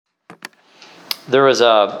There was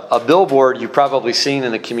a billboard you've probably seen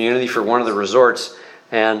in the community for one of the resorts,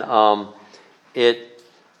 and it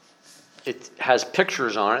has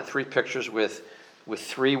pictures on it, 3 pictures with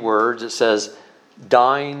 3 words. It says,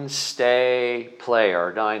 dine, stay, play,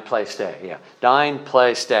 or dine, play, stay. Yeah, dine,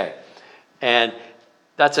 play, stay. And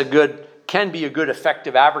that's can be a good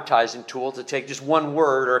effective advertising tool to take just one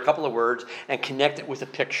word or a couple of words and connect it with a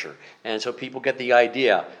picture. And so people get the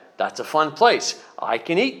idea. That's a fun place. I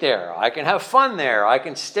can eat there. I can have fun there. I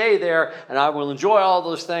can stay there, and I will enjoy all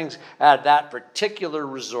those things at that particular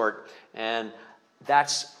resort. And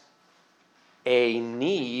that's a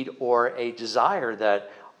need or a desire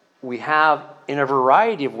that we have in a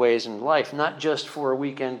variety of ways in life, not just for a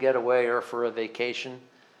weekend getaway or for a vacation,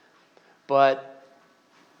 but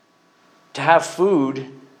to have food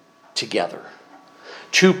together.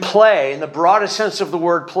 To play in the broadest sense of the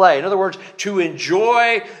word play. In other words, to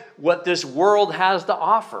enjoy what this world has to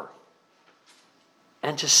offer.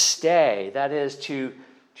 And to stay, that is to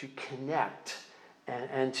connect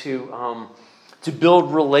and to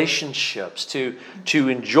build relationships, to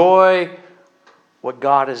enjoy what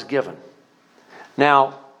God has given.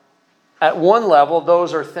 Now, at one level,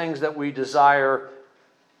 those are things that we desire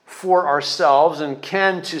for ourselves and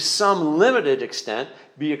can, to some limited extent,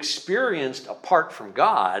 be experienced apart from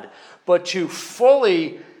God. But to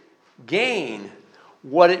fully gain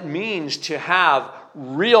what it means to have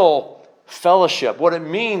real fellowship, what it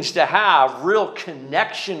means to have real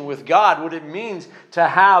connection with God, what it means to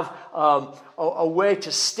have a way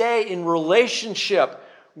to stay in relationship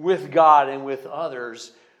with God and with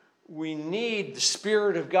others, we need the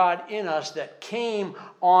Spirit of God in us that came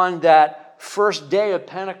on that first day of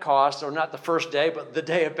Pentecost, or not the first day, but the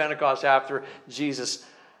day of Pentecost after Jesus'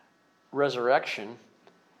 resurrection,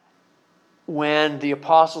 when the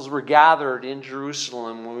apostles were gathered in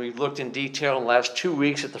Jerusalem. When we looked in detail in the last 2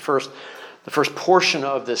 weeks at the first portion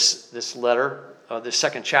of this letter, the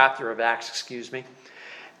second chapter of Acts,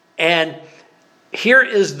 And here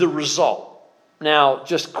is the result. Now,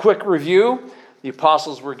 just quick review. The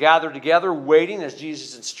apostles were gathered together, waiting as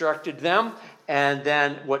Jesus instructed them. And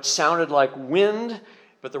then what sounded like wind,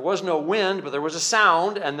 but there was no wind, but there was a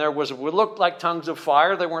sound, and there was what looked like tongues of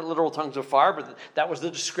fire. They weren't literal tongues of fire, but that was the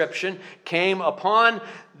description, came upon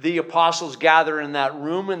the apostles gathered in that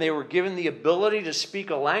room, and they were given the ability to speak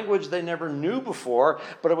a language they never knew before,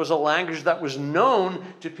 but it was a language that was known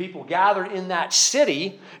to people gathered in that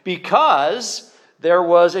city because there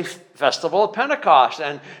was a festival of Pentecost,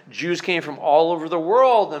 and Jews came from all over the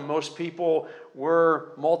world, and most people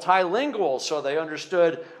were multilingual, so they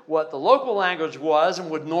understood what the local language was and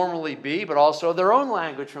would normally be, but also their own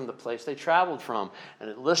language from the place they traveled from. And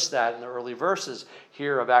it lists that in the early verses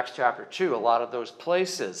here of Acts chapter 2, a lot of those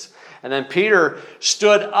places. And then Peter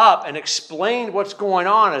stood up and explained what's going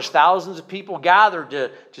on as thousands of people gathered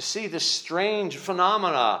to see this strange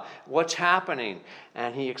phenomena, what's happening.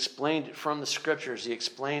 And he explained it from the scriptures. He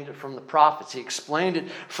explained it from the prophets. He explained it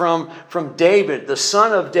from David, the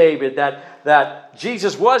son of David, that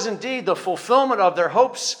Jesus was indeed the fulfillment of their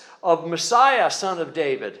hopes of Messiah, son of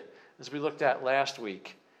David, as we looked at last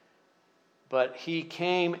week. But he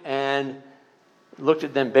came and looked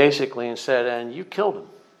at them basically and said, and you killed him.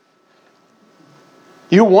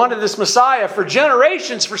 You wanted this Messiah for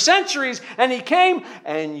generations, for centuries, and he came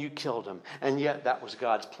and you killed him. And yet that was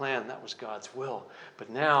God's plan. That was God's will. But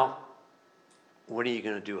now, what are you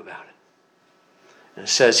going to do about it? And it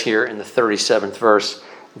says here in the 37th verse,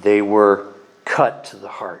 they were cut to the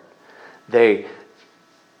heart. They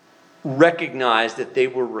recognized that they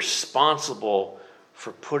were responsible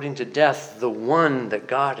for putting to death the one that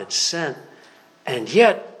God had sent. And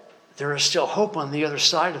yet, there is still hope on the other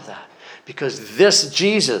side of that. Because this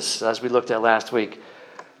Jesus, as we looked at last week,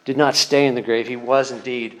 did not stay in the grave. He was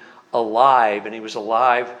indeed alive, and he was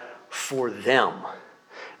alive for them.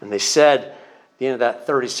 And they said, at the end of that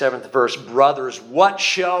 37th verse, brothers, what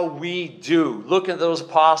shall we do? Look at those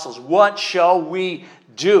apostles. What shall we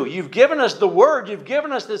do? You've given us the word. You've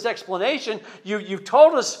given us this explanation. You've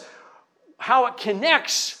told us how it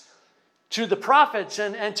connects to the prophets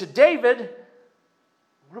and to David.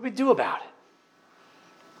 What do we do about it?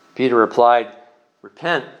 Peter replied,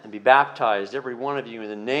 repent and be baptized, every one of you, in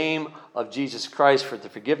the name of Jesus Christ for the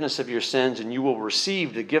forgiveness of your sins, and you will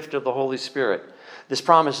receive the gift of the Holy Spirit. This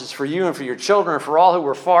promise is for you and for your children and for all who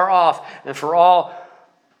are far off and for all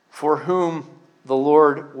for whom the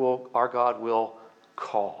Lord our God will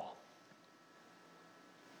call.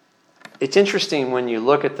 It's interesting when you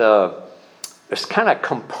look at there's kind of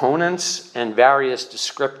components and various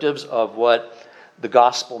descriptives of what the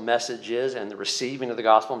gospel message is and the receiving of the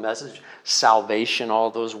gospel message, salvation,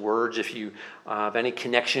 all those words. If you have any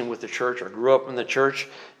connection with the church or grew up in the church,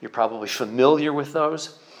 you're probably familiar with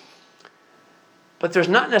those. But there's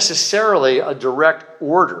not necessarily a direct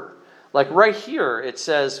order. Like right here, it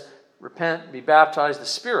says, repent, be baptized in the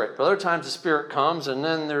Spirit. But other times the Spirit comes and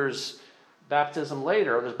then there's baptism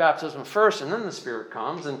later, or there's baptism first and then the Spirit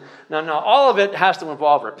comes. And now all of it has to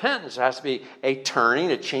involve repentance. It has to be a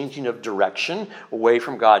turning, a changing of direction away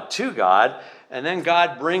from God to God. And then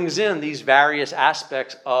God brings in these various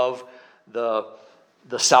aspects of the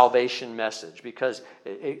salvation message, because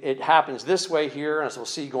it happens this way here, and as we'll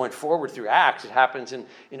see going forward through Acts, it happens in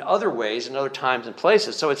other ways, in other times and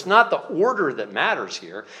places. So it's not the order that matters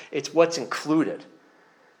here, it's what's included.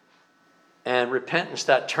 And repentance,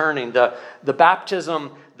 that turning, the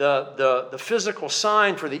baptism, the physical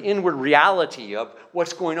sign for the inward reality of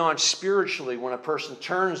what's going on spiritually when a person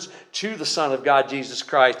turns to the Son of God, Jesus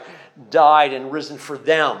Christ, died and risen for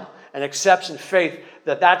them, and accepts in faith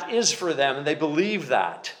that is for them, and they believe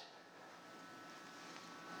that.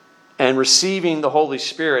 And receiving the Holy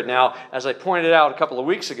Spirit. Now, as I pointed out a couple of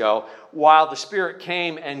weeks ago, while the Spirit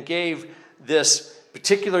came and gave this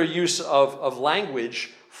particular use of language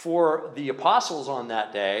for the apostles on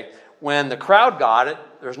that day, when the crowd got it,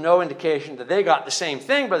 there's no indication that they got the same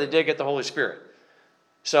thing, but they did get the Holy Spirit.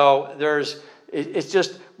 So it's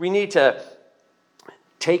just, we need to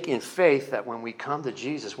take in faith that when we come to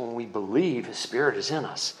Jesus, when we believe, His Spirit is in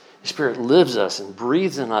us. His Spirit lives us and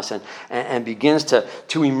breathes in us and begins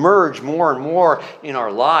to emerge more and more in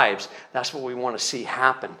our lives. That's what we want to see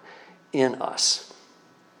happen in us.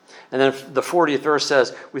 And then the 40th verse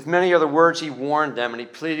says, with many other words he warned them and he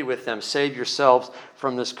pleaded with them, save yourselves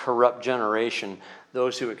from this corrupt generation.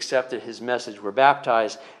 Those who accepted his message were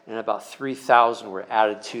baptized, and about 3,000 were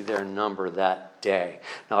added to their number that day.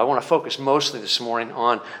 Now, I want to focus mostly this morning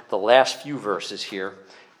on the last few verses here.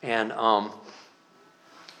 And all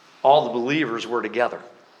the believers were together.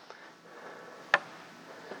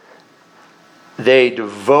 They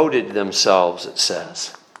devoted themselves, it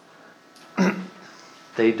says.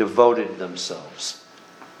 They devoted themselves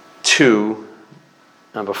to,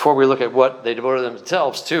 and before we look at what they devoted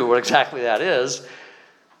themselves to, what exactly that is,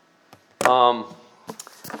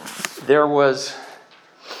 there was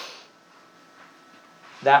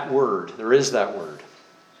that word. There is that word,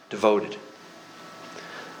 devoted.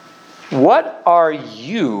 What are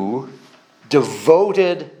you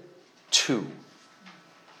devoted to?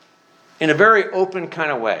 In a very open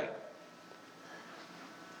kind of way.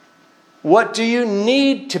 What do you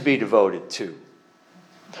need to be devoted to?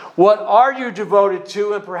 What are you devoted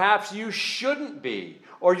to and perhaps you shouldn't be,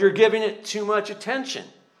 or you're giving it too much attention?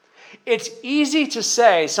 It's easy to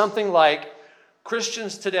say something like,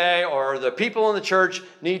 Christians today or the people in the church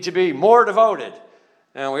need to be more devoted.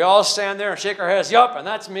 And we all stand there and shake our heads, yup, and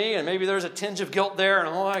that's me, and maybe there's a tinge of guilt there, and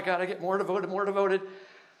I got to get more devoted, more devoted.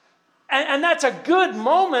 And that's a good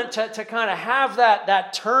moment to kind of have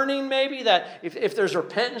that turning maybe, that if there's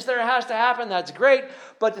repentance there has to happen, that's great.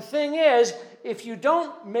 But the thing is, if you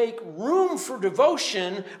don't make room for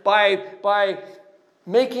devotion by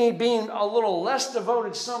being a little less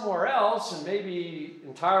devoted somewhere else, and maybe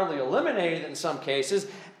entirely eliminated in some cases,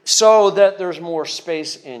 so that there's more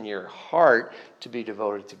space in your heart to be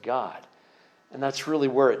devoted to God. And that's really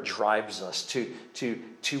where it drives us, to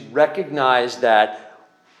recognize that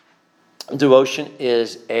devotion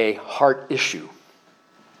is a heart issue.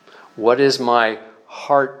 What is my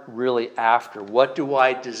heart really after? What do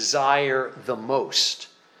I desire the most?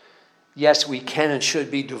 Yes, we can and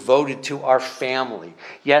should be devoted to our family.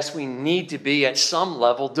 Yes, we need to be at some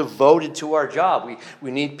level devoted to our job.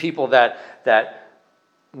 We need people that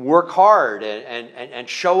work hard and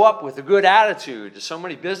show up with a good attitude. So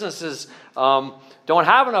many businesses don't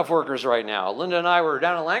have enough workers right now. Linda and I were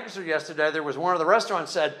down in Lancaster yesterday. There was one of the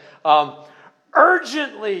restaurants said,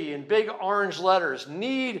 urgently, in big orange letters,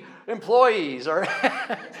 need employees, or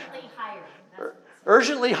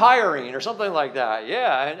urgently hiring, or something like that.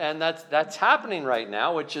 Yeah, and that's happening right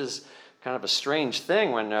now, which is kind of a strange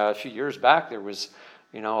thing. When a few years back there was,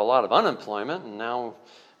 a lot of unemployment, and now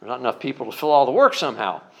there's not enough people to fill all the work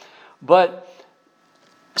somehow. But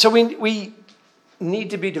so we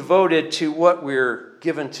need to be devoted to what we're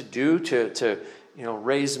given to do, to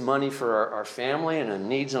raise money for our family and the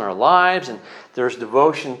needs in our lives. And there's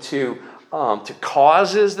devotion to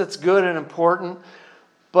causes that's good and important.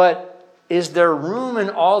 But is there room in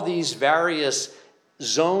all these various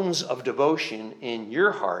zones of devotion in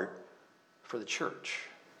your heart for the church?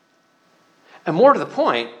 And more to the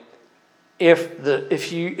point,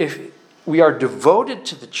 if we are devoted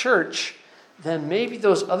to the church, then maybe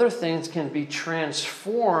those other things can be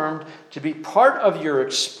transformed to be part of your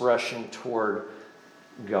expression toward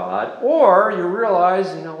God. Or you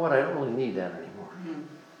realize, you know what, I don't really need that anymore.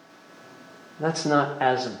 That's not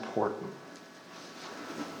as important.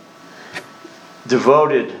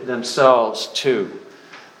 Devoted themselves to.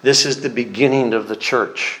 This is the beginning of the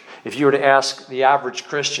church. If you were to ask the average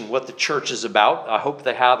Christian what the church is about, I hope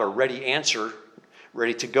they have a ready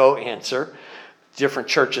to go answer. Different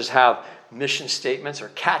churches have mission statements or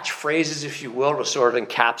catchphrases, if you will, to sort of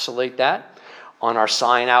encapsulate that. On our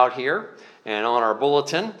sign out here and on our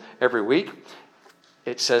bulletin every week,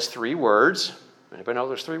 it says 3 words. Anybody know what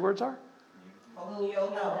those 3 words are?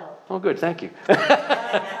 Oh, good, thank you.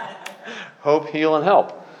 Hope, heal, and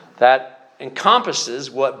help. That encompasses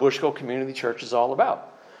what Bushville Community Church is all about.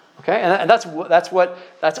 Okay, and that's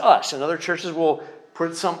us. And other churches will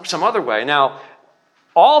put it some other way. Now,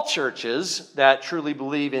 all churches that truly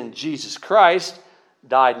believe in Jesus Christ,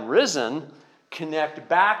 died and risen, connect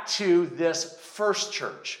back to this first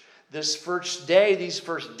church. This first day, these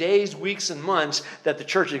first days, weeks, and months that the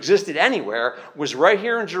church existed anywhere was right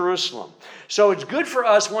here in Jerusalem. So it's good for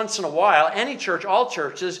us once in a while, any church, all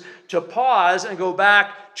churches, to pause and go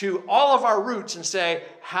back to all of our roots and say,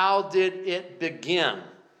 how did it begin?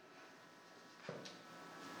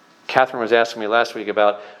 Catherine was asking me last week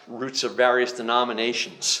about roots of various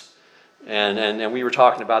denominations. And we were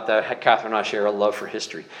talking about that. Catherine and I share a love for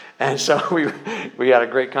history. And so we had a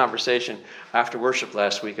great conversation after worship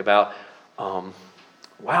last week about, wow,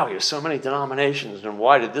 there's so many denominations, and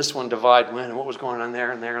why did this one divide when, and what was going on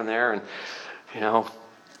there and there and there. And, you know,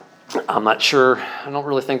 I'm not sure. I don't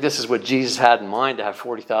really think this is what Jesus had in mind, to have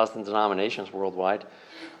 40,000 denominations worldwide.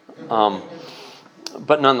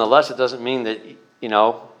 But nonetheless, it doesn't mean that, you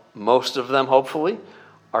know, most of them, hopefully,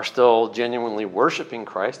 are still genuinely worshiping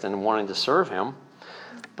Christ and wanting to serve Him.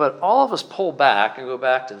 But all of us pull back and go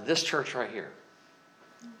back to this church right here.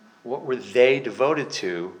 What were they devoted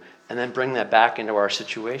to? And then bring that back into our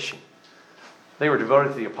situation. They were devoted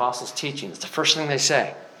to the apostles' teaching. It's the first thing they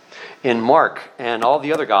say. In Mark and all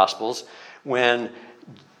the other Gospels, when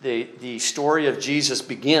the story of Jesus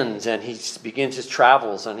begins, and he begins his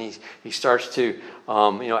travels, and he starts to,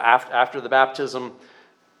 after the baptism,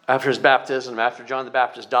 after his baptism, after John the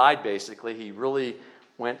Baptist died, basically, he really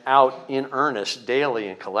went out in earnest daily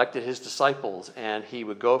and collected his disciples, and he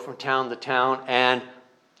would go from town to town and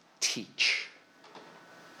teach.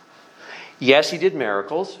 Yes, he did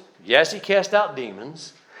miracles. Yes, he cast out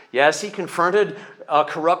demons. Yes, he confronted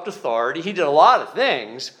corrupt authority. He did a lot of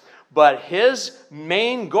things, but his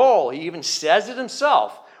main goal, he even says it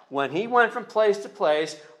himself, when he went from place to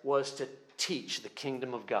place, was to teach the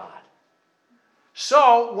kingdom of God.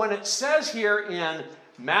 So, when it says here in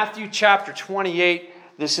Matthew chapter 28,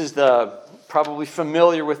 this is probably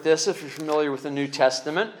familiar with this if you're familiar with the New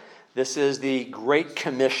Testament. This is the Great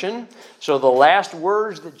Commission. So the last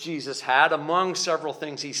words that Jesus had, among several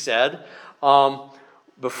things he said,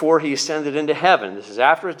 before he ascended into heaven. This is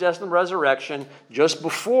after his death and resurrection, just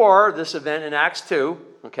before this event in Acts 2,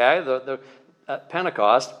 okay, the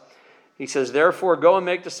Pentecost. He says, therefore, go and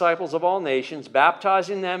make disciples of all nations,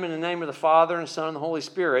 baptizing them in the name of the Father and Son and the Holy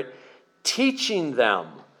Spirit, teaching them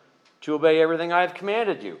to obey everything I have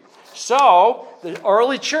commanded you. So, the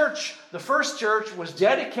early church, the first church, was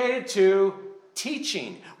dedicated to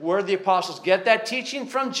teaching. Where did the apostles get that teaching?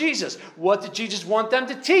 From Jesus. What did Jesus want them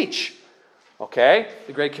to teach? Okay,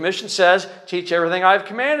 the Great Commission says, teach everything I have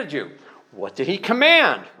commanded you. What did he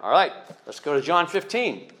command? All right, let's go to John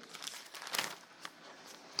 15.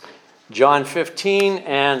 John 15,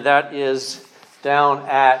 and that is down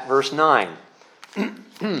at verse 9.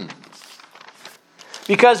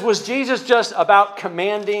 Because was Jesus just about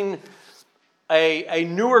commanding a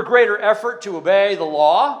newer, greater effort to obey the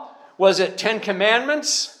law? Was it 10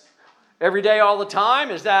 commandments every day, all the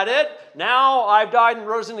time? Is that it? Now I've died and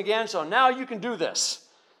risen again, so now you can do this.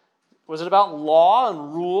 Was it about law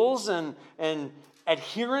and rules and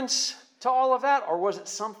adherence to all of that? Or was it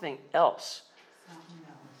something else?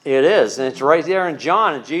 It is, and it's right there in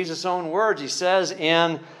John, in Jesus' own words. He says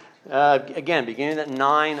in, again, beginning at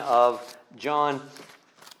 9 of John,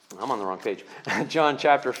 I'm on the wrong page, John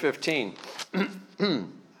chapter 15.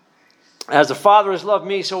 As the Father has loved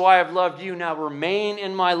me, so I have loved you. Now remain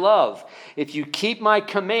in my love. If you keep my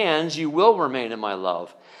commands, you will remain in my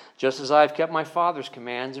love, just as I have kept my Father's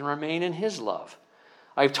commands and remain in his love.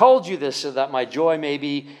 I have told you this so that my joy may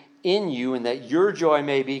be in you and that your joy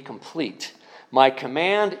may be complete. My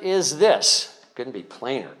command is this. Couldn't be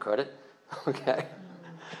plainer, could it? Okay.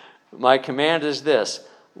 My command is this.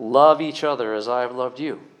 Love each other as I have loved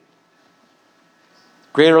you.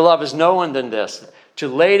 Greater love is no one than this, to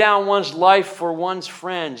lay down one's life for one's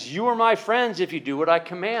friends. You are my friends if you do what I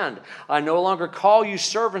command. I no longer call you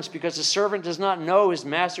servants because the servant does not know his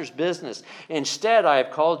master's business. Instead, I have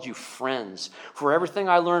called you friends. For everything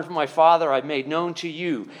I learned from my Father I've made known to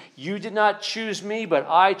you. You did not choose me, but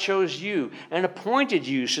I chose you and appointed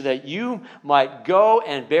you so that you might go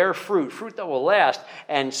and bear fruit, fruit that will last,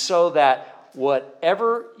 and so that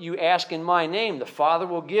whatever you ask in my name, the Father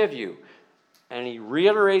will give you. And he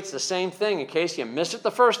reiterates the same thing in case you missed it the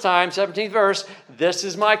first time, 17th verse. This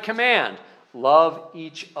is my command. Love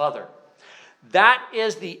each other. That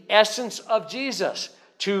is the essence of Jesus.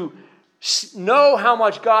 To know how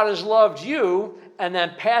much God has loved you and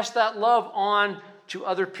then pass that love on to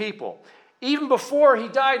other people. Even before he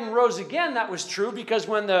died and rose again, that was true, because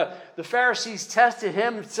when the Pharisees tested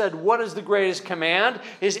him and said, what is the greatest command?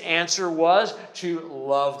 His answer was to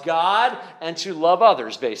love God and to love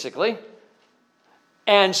others, basically.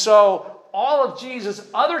 And so all of Jesus'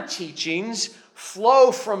 other teachings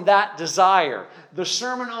flow from that desire. The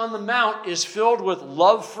Sermon on the Mount is filled with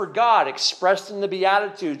love for God, expressed in the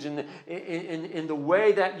Beatitudes, in the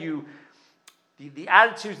way that the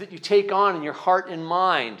attitudes that you take on in your heart and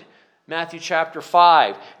mind. Matthew chapter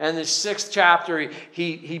 5. And the 6th chapter,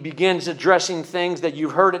 he begins addressing things that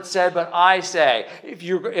you've heard it said, but I say. If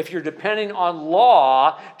you're depending on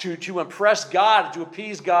law to impress God, to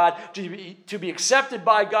appease God, to be accepted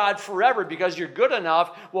by God forever because you're good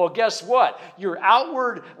enough, well, guess what? Your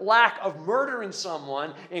outward lack of murdering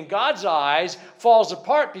someone in God's eyes falls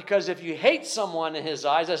apart, because if you hate someone in his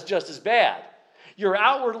eyes, that's just as bad. Your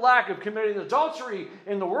outward lack of committing adultery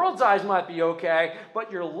in the world's eyes might be okay,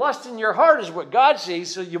 but your lust in your heart is what God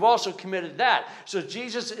sees, so you've also committed that. So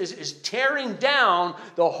Jesus is tearing down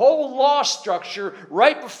the whole law structure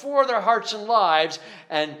right before their hearts and lives,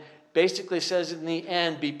 and basically says in the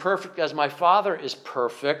end, be perfect as my Father is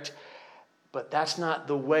perfect. But that's not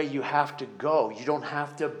the way you have to go. You don't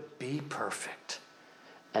have to be perfect.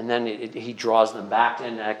 And then he draws them back,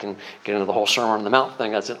 and I can get into the whole Sermon on the Mount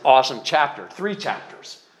thing. That's an awesome chapter, 3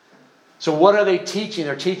 chapters. So what are they teaching?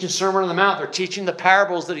 They're teaching Sermon on the Mount. They're teaching the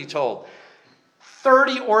parables that he told.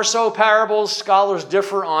 30 or so parables. Scholars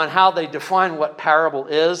differ on how they define what parable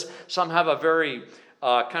is. Some have a very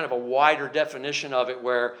kind of a wider definition of it,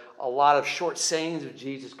 where a lot of short sayings of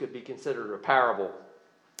Jesus could be considered a parable.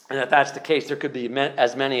 And if that's the case, there could be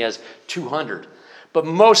as many as 200. But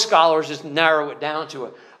most scholars just narrow it down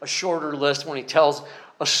to a shorter list when he tells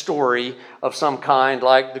a story of some kind,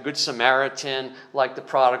 like the Good Samaritan, like the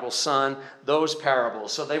prodigal son, those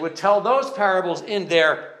parables. So they would tell those parables in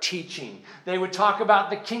their teaching. They would talk about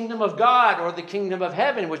the kingdom of God or the kingdom of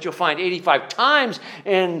heaven, which you'll find 85 times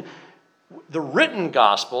in the written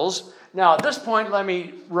Gospels. Now, at this point, let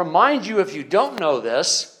me remind you, if you don't know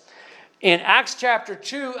this, in Acts chapter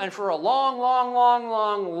 2, and for a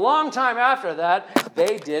long time after that,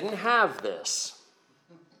 they didn't have this.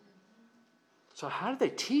 So how did they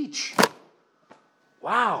teach?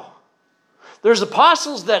 Wow. There's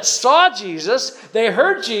apostles that saw Jesus, they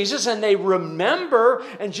heard Jesus, and they remember,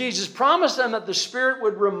 and Jesus promised them that the Spirit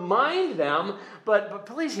would remind them. But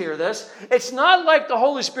please hear this. It's not like the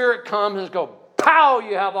Holy Spirit comes and goes, pow,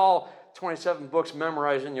 you have all 27 books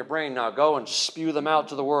memorized in your brain. Now go and spew them out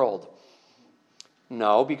to the world.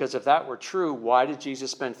 No, because if that were true, why did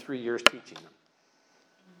Jesus spend 3 years teaching them?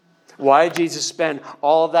 Why did Jesus spend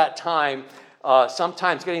all of that time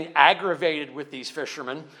sometimes getting aggravated with these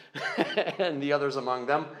fishermen and the others among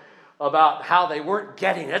them about how they weren't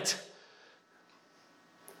getting it?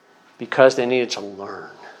 Because they needed to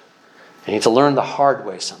learn. They need to learn the hard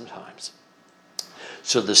way sometimes.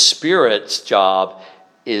 So the Spirit's job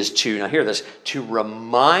is to, now hear this, to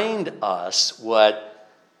remind us what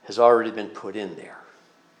has already been put in there.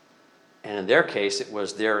 And in their case, it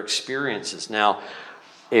was their experiences. Now,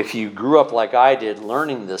 if you grew up like I did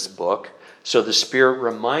learning this book, so the Spirit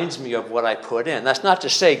reminds me of what I put in. That's not to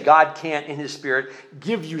say God can't, in His Spirit,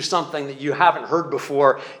 give you something that you haven't heard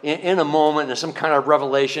before in a moment, in some kind of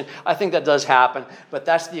revelation. I think that does happen, but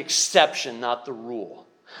that's the exception, not the rule.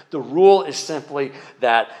 The rule is simply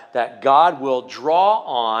that God will draw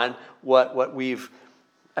on what we've,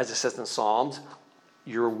 as it says in Psalms,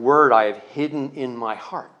 your word I have hidden in my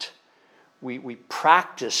heart. We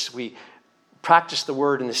practice the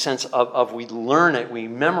word in the sense of we learn it, we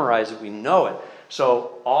memorize it, we know it.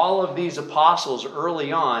 So all of these apostles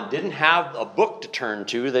early on didn't have a book to turn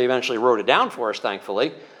to. They eventually wrote it down for us,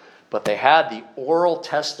 thankfully. But they had the oral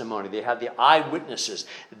testimony. They had the eyewitnesses.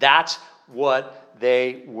 That's what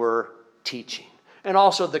they were teaching. And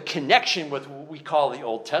also the connection with what we call the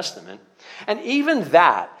Old Testament. And even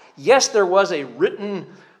that, yes, there was a written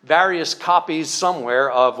various copies somewhere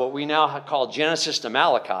of what we now call Genesis to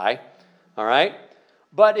Malachi, all right?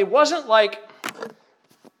 But it wasn't like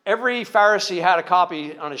every Pharisee had a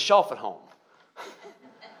copy on his shelf at home.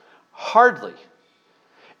 Hardly.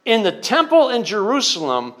 In the temple in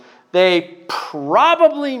Jerusalem, they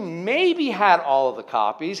probably maybe had all of the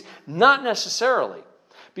copies, not necessarily.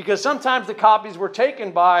 Because sometimes the copies were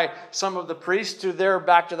taken by some of the priests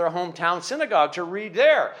back to their hometown synagogue to read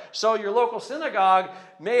there. So your local synagogue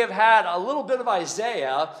may have had a little bit of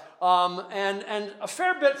Isaiah and a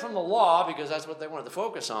fair bit from the law, because that's what they wanted to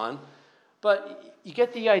focus on. But you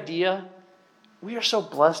get the idea. We are so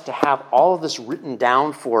blessed to have all of this written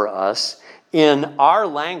down for us in our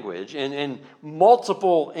language and in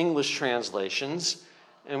multiple English translations.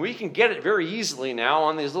 And we can get it very easily now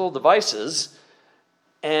on these little devices.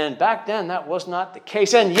 And back then, that was not the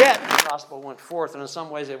case. And yet, the gospel went forth, and in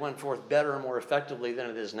some ways, it went forth better and more effectively than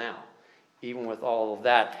it is now, even with all of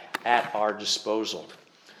that at our disposal.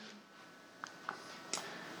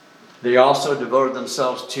 They also devoted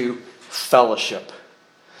themselves to fellowship.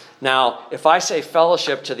 Now, if I say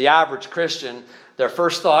fellowship to the average Christian, their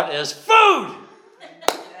first thought is food!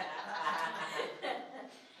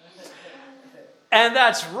 And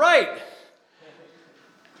that's right.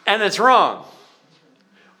 And it's wrong.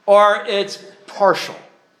 Or it's partial.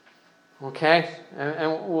 Okay?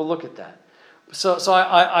 And we'll look at that. So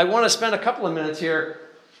I want to spend a couple of minutes here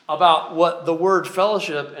about what the word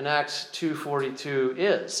fellowship in Acts 2:42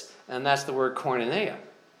 is. And that's the word koinonia.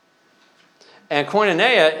 And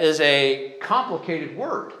koinonia is a complicated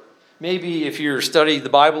word. Maybe if you've studied the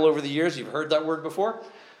Bible over the years, you've heard that word before.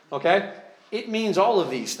 Okay? It means all of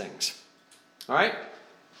these things. All right?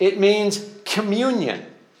 It means communion.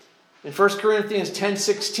 In 1 Corinthians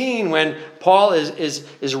 10:16, when Paul is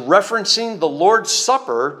referencing the Lord's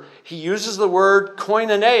Supper, he uses the word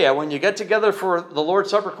koinonia. When you get together for the Lord's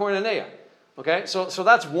Supper, koinonia. Okay, so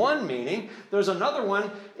that's one meaning. There's another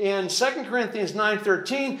one in 2 Corinthians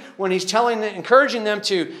 9:13 when he's encouraging them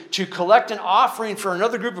to collect an offering for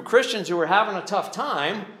another group of Christians who were having a tough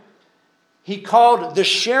time. He called the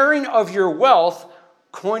sharing of your wealth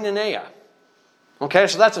koinonia. Okay,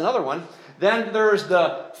 so that's another one. Then there's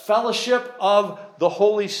the fellowship of the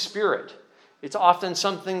Holy Spirit. It's often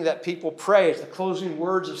something that people pray. It's the closing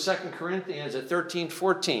words of 2 Corinthians at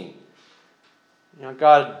 13:14. You know,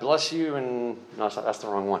 God bless you and... No, that's the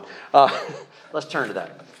wrong one. Let's turn to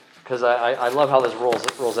that, because I love how this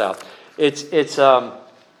rolls out. It's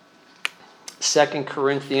 2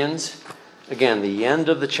 Corinthians, again, the end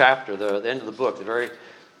of the chapter, the end of the book, the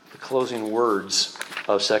closing words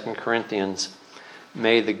of 2 Corinthians.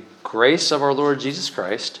 May the grace of our Lord Jesus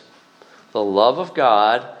Christ, the love of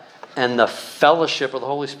God, and the fellowship of the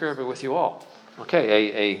Holy Spirit be with you all.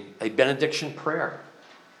 Okay, a benediction prayer.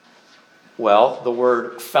 Well, the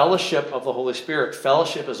word fellowship of the Holy Spirit,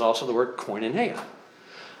 fellowship is also the word koinonia.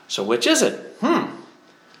 So which is it?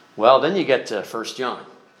 Well, then you get to 1 John.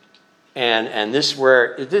 And this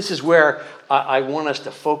is where I want us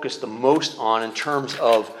to focus the most on in terms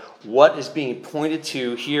of what is being pointed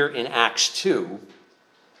to here in Acts 2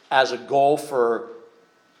 as a goal for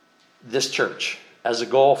this church, as a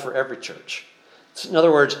goal for every church. So in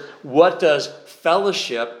other words, what does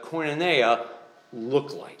fellowship, koinonia,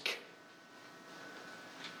 look like?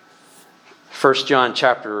 1 John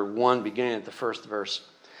chapter 1, beginning at the first verse.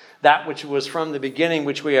 That which was from the beginning,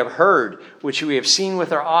 which we have heard, which we have seen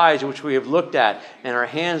with our eyes, which we have looked at, and our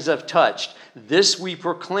hands have touched. This we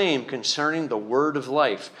proclaim concerning the word of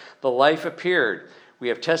life. The life appeared. We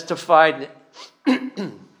have testified,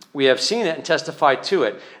 we have seen it and testified to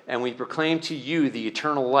it, and we proclaim to you the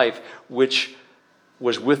eternal life, which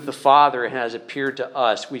was with the Father and has appeared to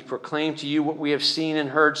us. We proclaim to you what we have seen and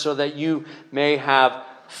heard, so that you may have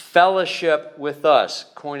fellowship with us,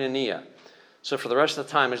 koinonia. So for the rest of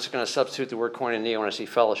the time, I'm just going to substitute the word koinonia when I see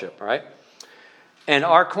fellowship, all right? And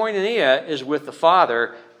our koinonia is with the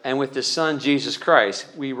Father and with His Son, Jesus Christ.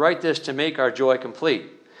 We write this to make our joy complete.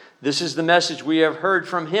 This is the message we have heard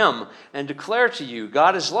from Him and declare to you.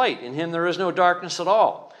 God is light. In Him there is no darkness at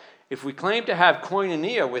all. If we claim to have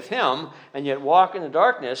koinonia with Him and yet walk in the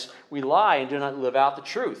darkness, we lie and do not live out the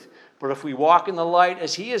truth. But if we walk in the light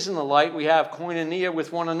as He is in the light, we have koinonia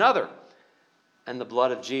with one another. And the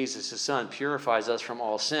blood of Jesus, His Son, purifies us from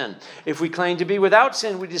all sin. If we claim to be without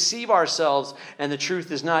sin, we deceive ourselves, and the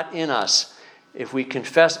truth is not in us. If we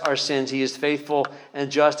confess our sins, He is faithful and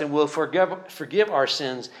just and will forgive our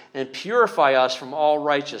sins and purify us from all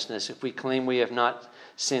righteousness. If we claim we have not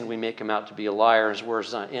sinned, we make Him out to be a liar, and His word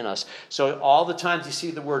is not in us. So all the times you see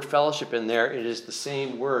the word fellowship in there, it is the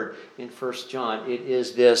same word in 1 John. It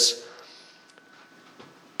is this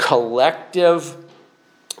collective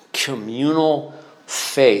communal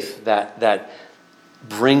faith that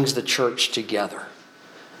brings the church together.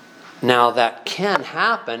 Now, that can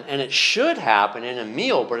happen, and it should happen in a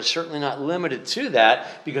meal, but it's certainly not limited to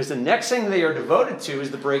that, because the next thing they are devoted to is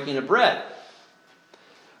the breaking of bread.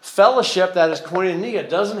 Fellowship, that is Koinonia,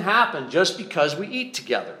 doesn't happen just because we eat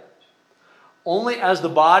together. Only as the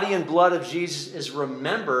body and blood of Jesus is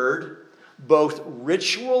remembered, both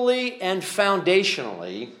ritually and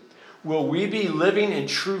foundationally, will we be living in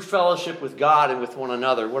true fellowship with God and with one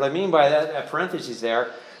another. What I mean by that parentheses there,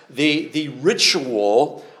 the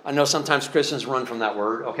ritual, I know sometimes Christians run from that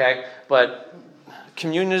word, okay? But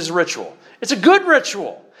communion is a ritual. It's a good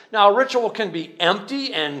ritual. Now, a ritual can be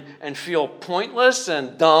empty and feel pointless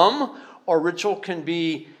and dumb, or ritual can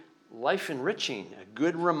be life-enriching, a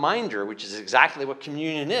good reminder, which is exactly what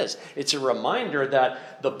communion is. It's a reminder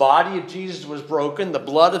that the body of Jesus was broken, the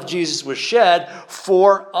blood of Jesus was shed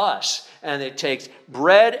for us. And it takes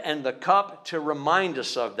bread and the cup to remind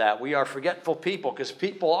us of that. We are forgetful people because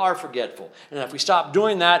people are forgetful. And if we stop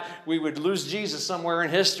doing that, we would lose Jesus somewhere in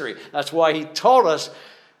history. That's why he told us,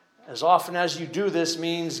 as often as you do this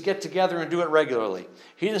means get together and do it regularly.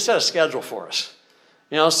 He didn't set a schedule for us.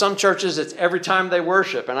 You know, some churches, it's every time they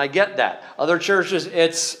worship, and I get that. Other churches,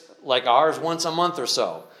 it's like ours, once a month or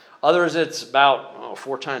so. Others, it's about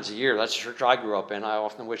 4 times a year. That's the church I grew up in. I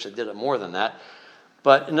often wish I did it more than that.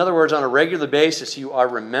 But in other words, on a regular basis, you are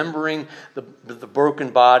remembering the broken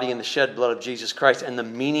body and the shed blood of Jesus Christ and the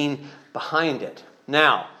meaning behind it.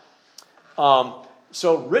 Now,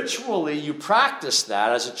 so ritually, you practice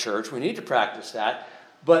that as a church. We need to practice that.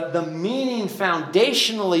 But the meaning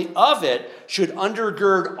foundationally of it should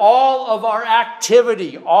undergird all of our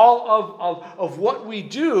activity. All of what we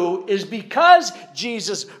do is because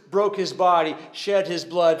Jesus broke his body, shed his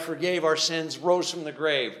blood, forgave our sins, rose from the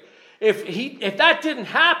grave. If that didn't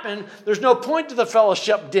happen, there's no point to the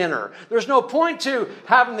fellowship dinner. There's no point to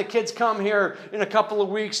having the kids come here in a couple of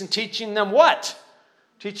weeks and teaching them what?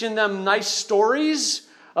 Teaching them nice stories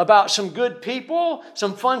about some good people,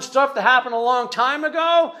 some fun stuff that happened a long time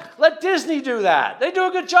ago. Let Disney do that. They do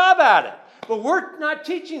a good job at it. But we're not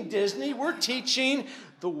teaching Disney. We're teaching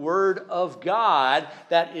the Word of God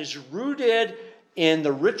that is rooted in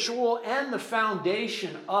the ritual and the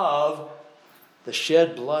foundation of the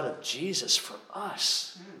shed blood of Jesus for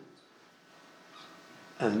us.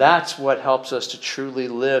 And that's what helps us to truly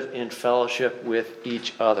live in fellowship with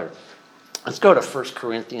each other. Let's go to 1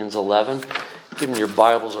 Corinthians 11. Giving your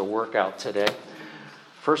Bibles a workout today.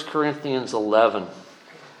 1 Corinthians 11.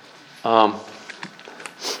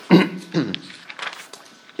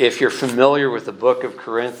 If you're familiar with the book of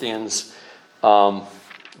Corinthians,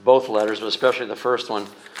 both letters, but especially the first one,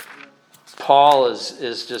 Paul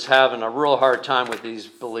is just having a real hard time with these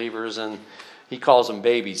believers, and he calls them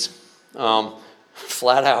babies.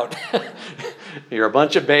 Flat out. You're a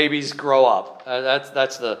bunch of babies, grow up.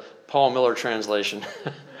 That's the Paul Miller translation.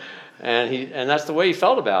 And that's the way he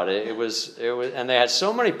felt about it. It was, and they had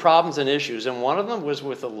so many problems and issues, and one of them was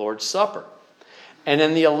with the Lord's Supper. And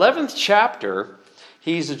in the 11th chapter,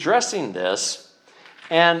 he's addressing this,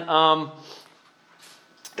 and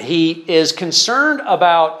he is concerned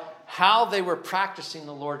about how they were practicing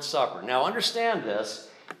the Lord's Supper. Now, understand this,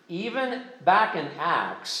 even back in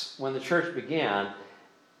Acts, when the church began,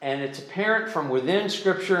 and it's apparent from within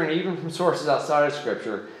Scripture and even from sources outside of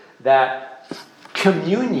Scripture, that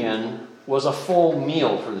communion was a full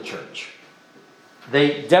meal for the church.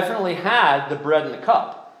 They definitely had the bread and the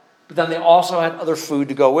cup, but then they also had other food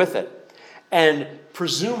to go with it. And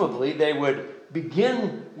presumably they would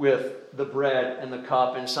begin with the bread and the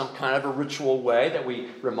cup in some kind of a ritual way that we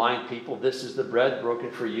remind people, this is the bread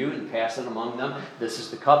broken for you, and pass it among them. This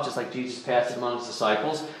is the cup, just like Jesus passed it among his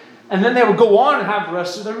disciples. And then they would go on and have the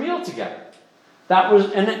rest of their meal together. That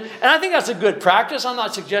was, and I think that's a good practice. I'm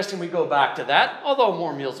not suggesting we go back to that, although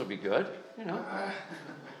more meals would be good, you know.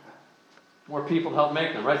 More people to help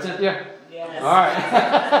make them, right, Cynthia? Yes. All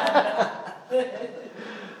right.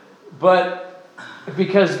 But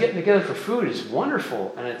because getting together for food is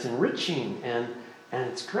wonderful, and it's enriching, and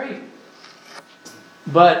it's great.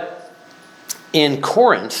 But in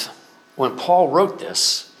Corinth, when Paul wrote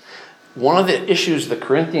this, one of the issues the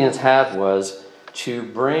Corinthians had was to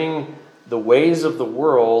bring the ways of the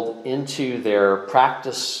world into their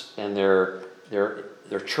practice and their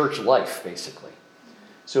church life, basically.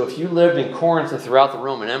 So if you lived in Corinth and throughout the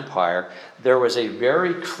Roman Empire, there was a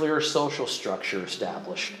very clear social structure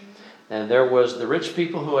established. And there was the rich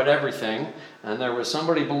people who had everything, and there was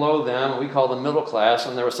somebody below them, and we call them middle class,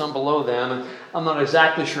 and there was some below them, and I'm not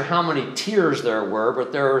exactly sure how many tiers there were,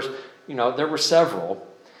 but there were several.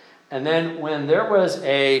 And then when there was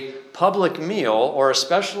a public meal, or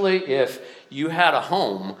especially if you had a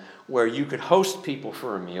home where you could host people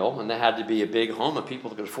for a meal, and there had to be a big home of people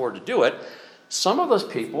that could afford to do it, some of those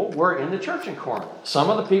people were in the church in Corinth. Some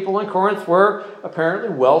of the people in Corinth were apparently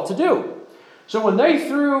well-to-do. So when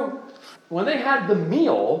they had the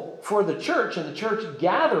meal for the church and the church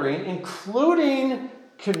gathering, including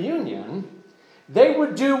communion, they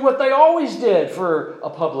would do what they always did for a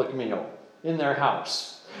public meal in their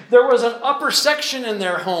house. There was an upper section in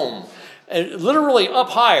their home, literally up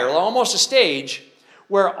higher, almost a stage,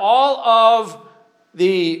 where all of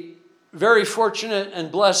the very fortunate and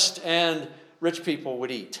blessed and rich people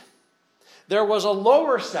would eat. There was a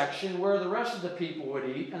lower section where the rest of the people would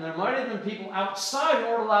eat, and there might have been people outside who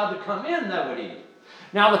weren't allowed to come in that would eat.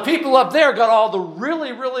 Now, the people up there got all the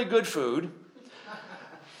really, really good food.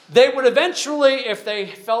 They would eventually, if they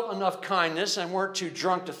felt enough kindness and weren't too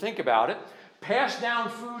drunk to think about it, pass down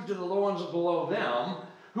food to the ones below them,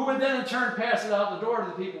 who would then in turn pass it out the door to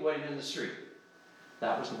the people waiting in the street.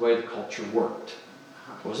 That was the way the culture worked.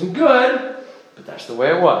 It wasn't good, but that's the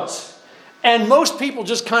way it was. And most people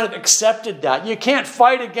just kind of accepted that. You can't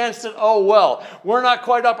fight against it. Oh, well, we're not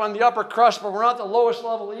quite up on the upper crust, but we're not the lowest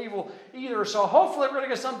level evil either. So hopefully we're going to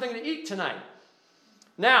get something to eat tonight.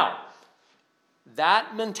 Now,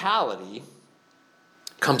 that mentality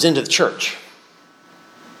comes into the church.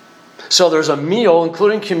 So there's a meal,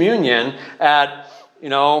 including communion, at,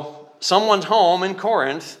 someone's home in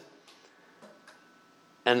Corinth.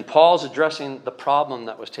 And Paul's addressing the problem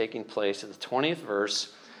that was taking place at the 20th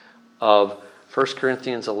verse of 1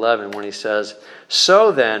 Corinthians 11 when he says,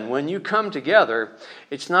 "So then, when you come together,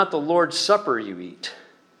 it's not the Lord's Supper you eat.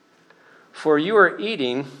 For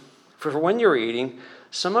when you're eating,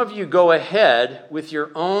 some of you go ahead with your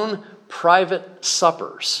own private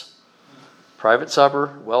suppers." Private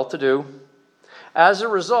supper, well-to-do. "As a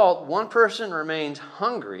result, one person remains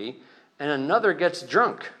hungry and another gets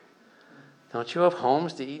drunk. Don't you have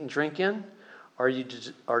homes to eat and drink in? Or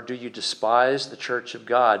do you despise the church of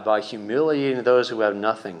God by humiliating those who have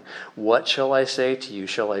nothing? What shall I say to you?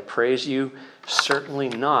 Shall I praise you? Certainly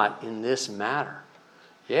not in this matter."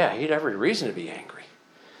 Yeah, he had every reason to be angry.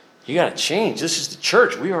 You got to change. This is the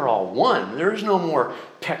church. We are all one. There is no more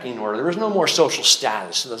pecking order. There is no more social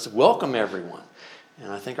status. So let's welcome everyone.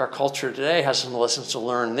 And I think our culture today has some lessons to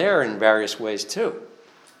learn there in various ways too.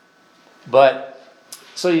 But,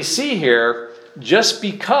 so you see here, just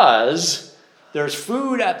because there's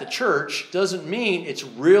food at the church doesn't mean it's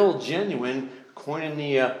real, genuine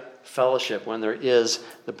koinonia fellowship when there is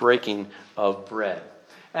the breaking of bread.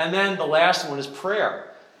 And then the last one is prayer.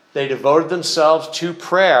 They devoted themselves to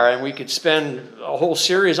prayer, and we could spend a whole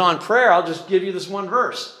series on prayer. I'll just give you this one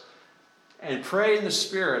verse. "And pray in the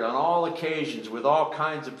Spirit on all occasions with all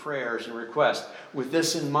kinds of prayers and requests. With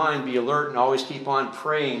this in mind, be alert and always keep on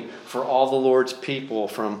praying for all the Lord's people,"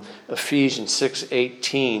 from Ephesians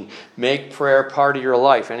 6:18. Make prayer part of your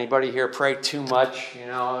life. Anybody here pray too much?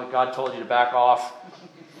 God told you to back off?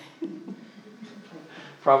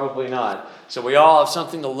 Probably not. So we all have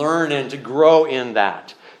something to learn and to grow in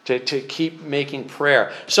that. To keep making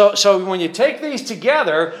prayer. So when you take these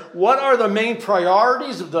together, what are the main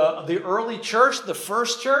priorities of the early church, the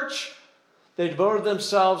first church? They devoted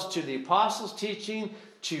themselves to the apostles' teaching,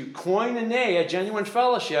 to koinonia, genuine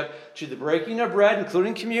fellowship, to the breaking of bread,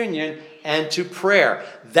 including communion, and to prayer.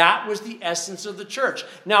 That was the essence of the church.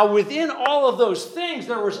 Now, within all of those things,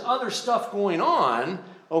 there was other stuff going on,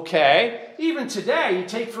 okay? Even today, you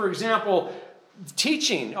take, for example,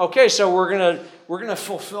 teaching. Okay, so we're gonna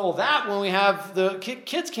fulfill that when we have the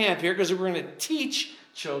kids camp here, because we're going to teach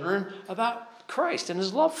children about Christ and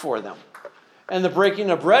his love for them. And the breaking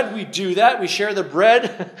of bread, we do that. We share the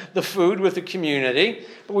bread, the food, with the community.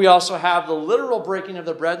 But we also have the literal breaking of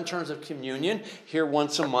the bread in terms of communion here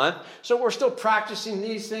once a month. So we're still practicing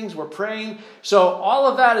these things. We're praying. So all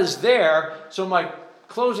of that is there. So my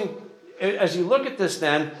closing, as you look at this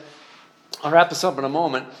then, I'll wrap this up in a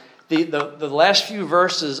moment. The last few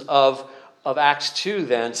verses of Acts 2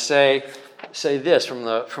 then say this from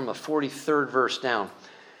the 43rd verse down.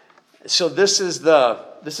 So this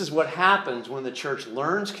is what happens when the church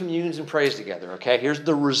learns, communes, and prays together. Okay, here's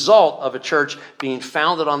the result of a church being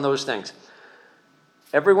founded on those things.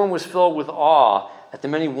 Everyone was filled with awe at the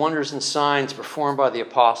many wonders and signs performed by the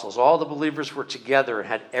apostles. All the believers were together and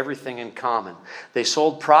had everything in common. They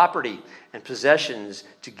sold property and possessions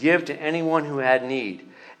to give to anyone who had need.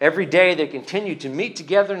 Every day they continued to meet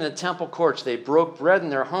together in the temple courts. They broke bread in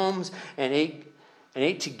their homes and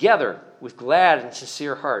ate together with glad and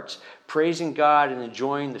sincere hearts, praising God and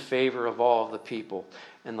enjoying the favor of all of the people.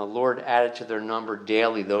 and the Lord added to their number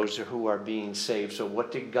daily those who are being saved. So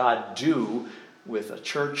what did God do with a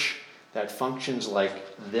church that functions like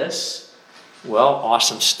this? Well,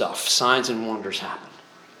 awesome stuff. Signs and wonders happen.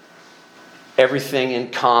 Everything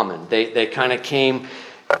in common. They kind of came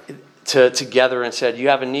together and said, you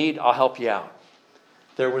have a need, I'll help you out.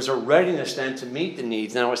 There was a readiness then to meet the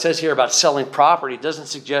needs. Now, what it says here about selling property doesn't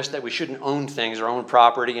suggest that we shouldn't own things or own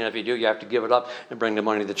property, and if you do, you have to give it up and bring the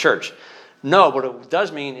money to the church. No, what it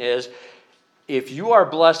does mean is if you are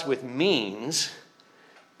blessed with means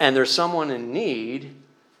and there's someone in need,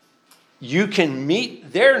 you can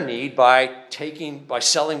meet their need by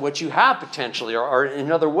selling what you have potentially, or in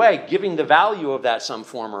another way, giving the value of that some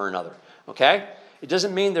form or another. Okay? It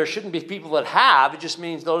doesn't mean there shouldn't be people that have. It just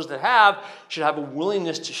means those that have should have a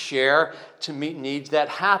willingness to share, to meet needs that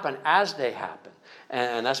happen as they happen.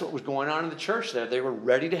 And that's what was going on in the church there. They were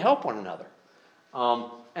ready to help one another.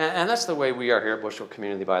 And that's the way we are here at Bushel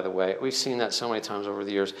Community, by the way. We've seen that so many times over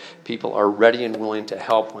the years. People are ready and willing to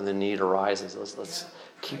help when the need arises. Let's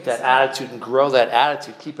keep that attitude and grow that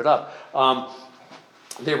attitude. Keep it up.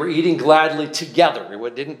 They were eating gladly together.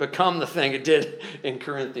 It didn't become the thing it did in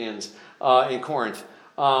Corinth.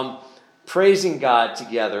 Praising God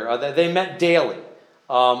together. They met daily.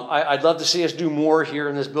 I'd love to see us do more here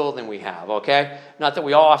in this building we have, okay? Not that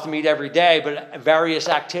we all have to meet every day, but various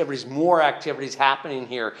activities, more activities happening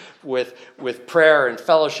here with prayer and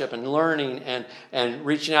fellowship and learning and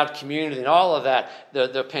reaching out to community and all of that.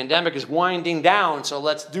 The pandemic is winding down, so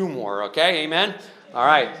let's do more, okay? Amen? All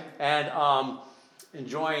right. And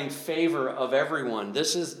enjoying favor of everyone.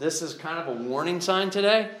 This is kind of a warning sign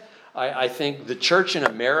today. I think the church in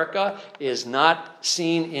America is not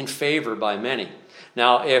seen in favor by many.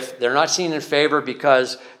 Now, if they're not seen in favor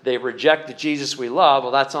because they reject the Jesus we love,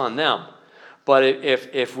 well, that's on them. But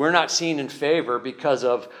if we're not seen in favor because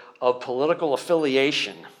of political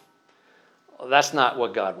affiliation, well, that's not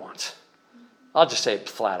what God wants. I'll just say it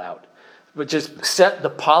flat out. But just set the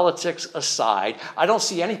politics aside. I don't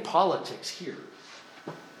see any politics here.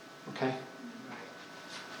 Okay?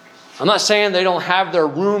 I'm not saying they don't have their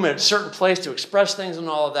room at a certain place to express things and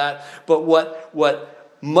all of that, but what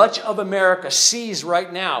much of America sees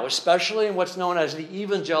right now, especially in what's known as the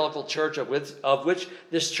evangelical church, of which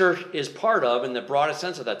this church is part of in the broadest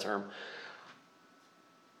sense of that term,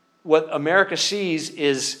 what America sees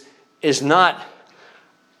is not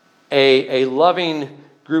a loving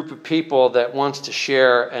group of people that wants to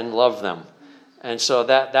share and love them. And so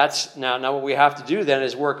that's now what we have to do then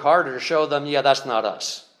is work harder to show them, yeah, that's not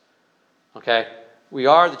us. Okay? We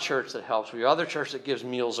are the church that helps. We are the church that gives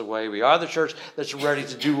meals away. We are the church that's ready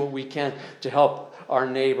to do what we can to help our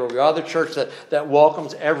neighbor. We are the church that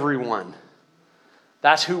welcomes everyone.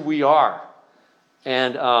 That's who we are.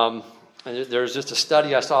 And there's just a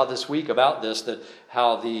study I saw this week about this, that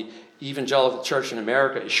how the evangelical church in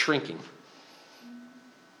America is shrinking.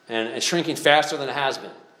 And it's shrinking faster than it has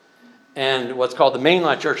been. And what's called the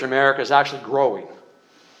mainline church in America is actually growing.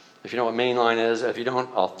 If you know what mainline is, if you don't,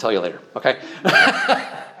 I'll tell you later. Okay? All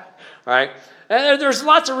right? And there's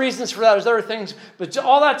lots of reasons for that. There's other things. But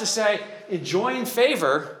all that to say, enjoying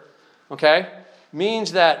favor, okay,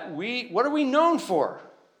 means that what are we known for?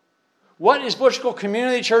 What is Bushel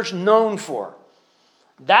Community Church known for?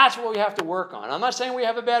 That's what we have to work on. I'm not saying we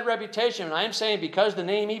have a bad reputation. I am saying because the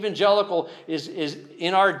name evangelical is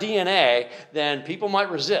in our DNA, then people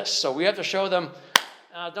might resist. So we have to show them,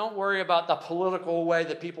 don't worry about the political way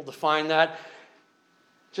that people define that.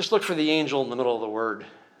 Just look for the angel in the middle of the word.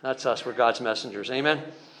 That's us. We're God's messengers. Amen?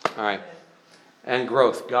 All right. And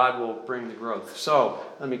growth. God will bring the growth. So,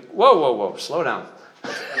 whoa. Slow down.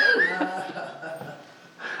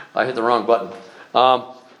 I hit the wrong button.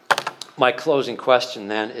 My closing question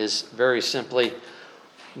then is very simply,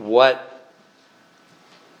 how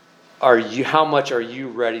much are you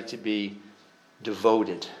ready to be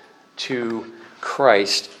devoted to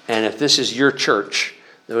Christ? And if this is your church,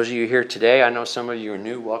 those of you here today, I know some of you are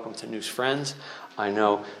new. Welcome to News Friends. I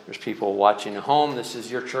know there's people watching at home. This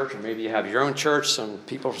is your church, or maybe you have your own church. Some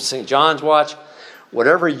people from St. John's watch.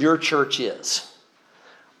 Whatever your church is,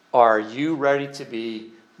 are you ready to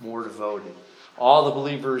be more devoted? All the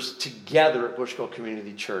believers together at Bushel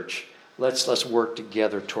Community Church, let's work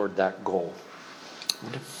together toward that goal.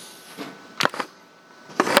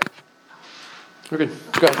 We're good.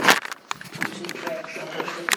 Go ahead.